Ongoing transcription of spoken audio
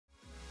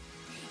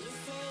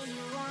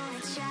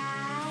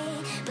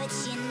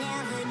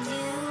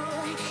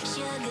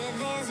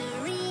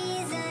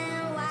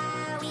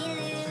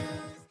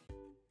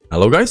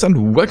Hello guys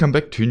and welcome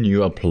back to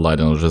new Applied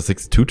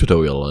Energistics 2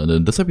 tutorial, and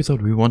in this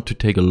episode we want to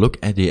take a look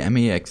at the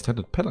ME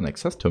Extended Pattern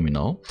Access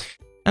Terminal.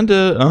 And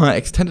the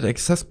Extended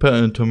Access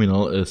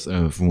Terminal is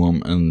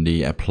from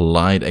the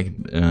Applied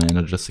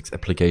Energistics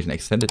application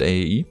Extended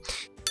AAE.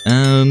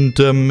 And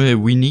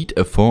we need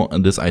for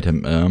this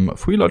item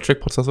 3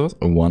 logic processors,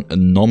 1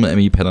 normal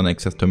ME pattern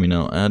access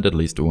terminal, and at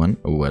least 1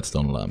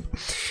 redstone lamp.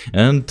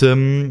 And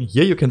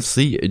here you can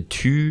see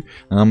 2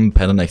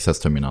 pattern access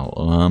terminal.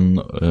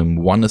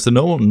 One is the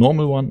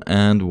normal one,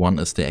 and one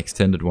is the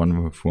extended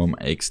one from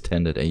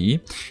Extended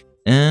AE.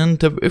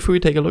 And if we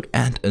take a look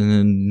at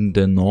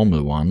the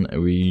normal one,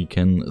 we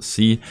can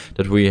see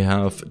that we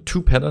have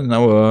 2 patterns in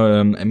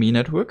our ME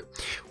network.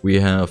 We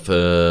have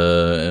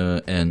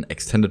an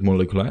extended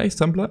molecular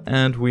assembler,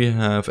 and we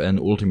have an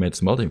ultimate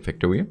smelting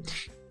factory.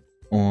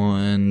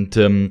 And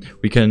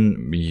we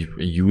can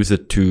use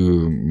it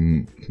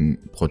to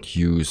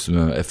produce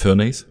a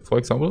furnace, for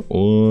example,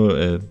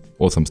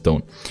 or some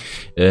stone.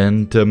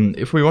 And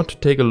if we want to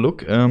take a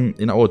look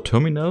in our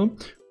terminal,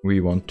 we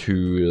want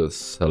to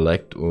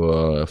select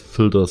or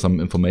filter some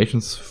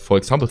informations, for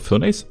example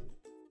furnace,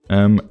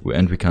 and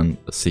we can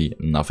see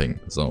nothing,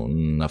 so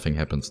nothing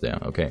happens there.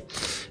 Okay,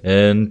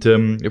 and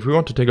if we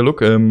want to take a look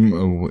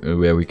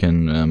where we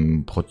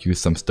can produce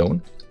some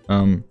stone,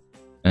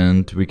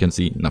 and we can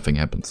see nothing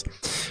happens,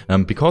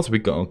 because we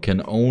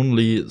can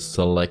only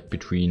select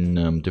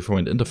between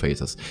different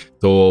interfaces.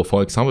 So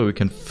for example, we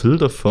can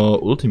filter for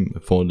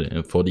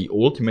the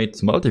ultimate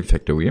smelting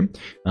factory,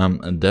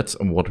 and that's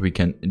what we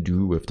can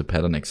do with the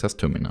pattern access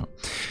terminal.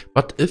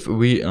 But if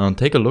we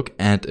take a look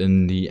at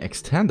the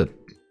extended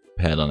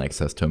pattern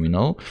access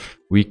terminal,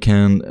 we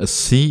can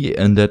see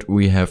that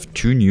we have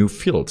 2 new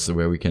fields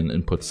where we can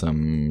input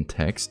some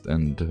text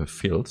and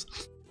fields.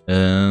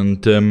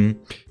 And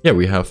yeah,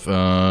 we have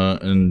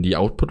in the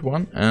output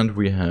one, and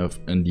we have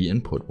in the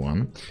input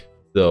one.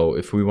 So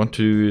if we want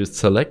to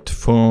select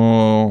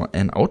for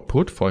an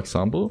output, for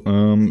example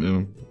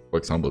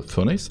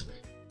furnace,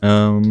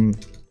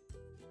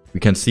 we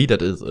can see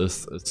that it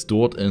is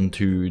stored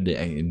into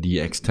the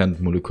extended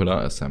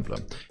molecular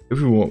assembler.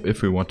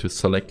 If we want to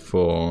select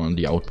for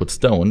the output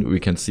stone, we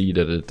can see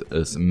that it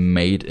is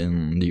made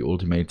in the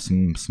ultimate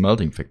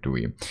smelting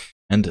factory.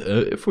 And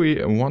if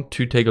we want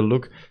to take a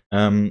look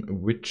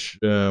which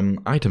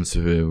items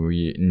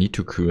we need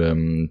to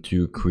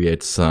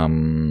create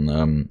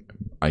some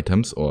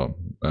items or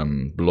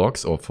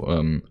blocks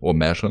or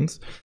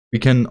machines, we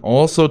can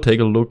also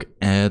take a look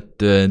at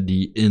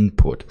the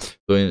input.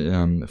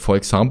 So, for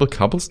example,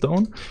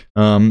 cobblestone.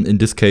 In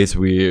this case,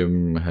 we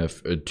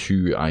have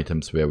 2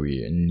 items where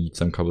we need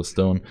some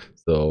cobblestone.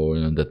 So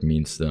that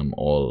means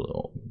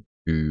all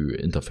 2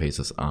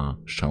 interfaces are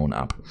shown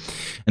up.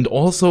 And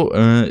also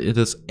it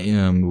is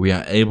we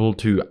are able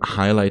to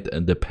highlight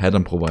the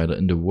pattern provider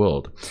in the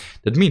world.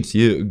 That means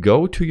you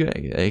go to your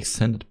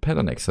extended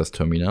pattern access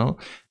terminal,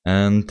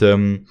 and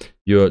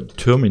your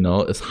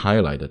terminal is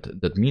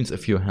highlighted. That means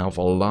if you have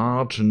a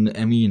large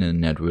ME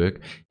network,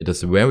 it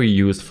is very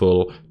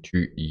useful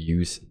to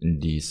use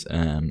these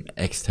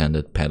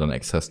extended pattern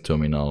access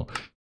terminal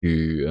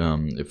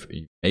to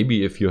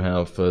if you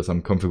have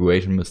some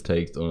configuration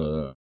mistakes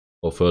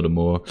or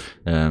furthermore,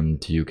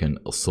 you can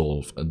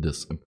solve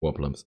these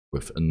problems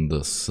within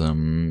this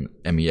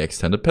ME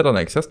Extended Pattern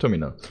Access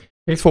Terminal.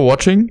 Thanks for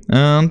watching,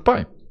 and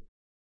bye!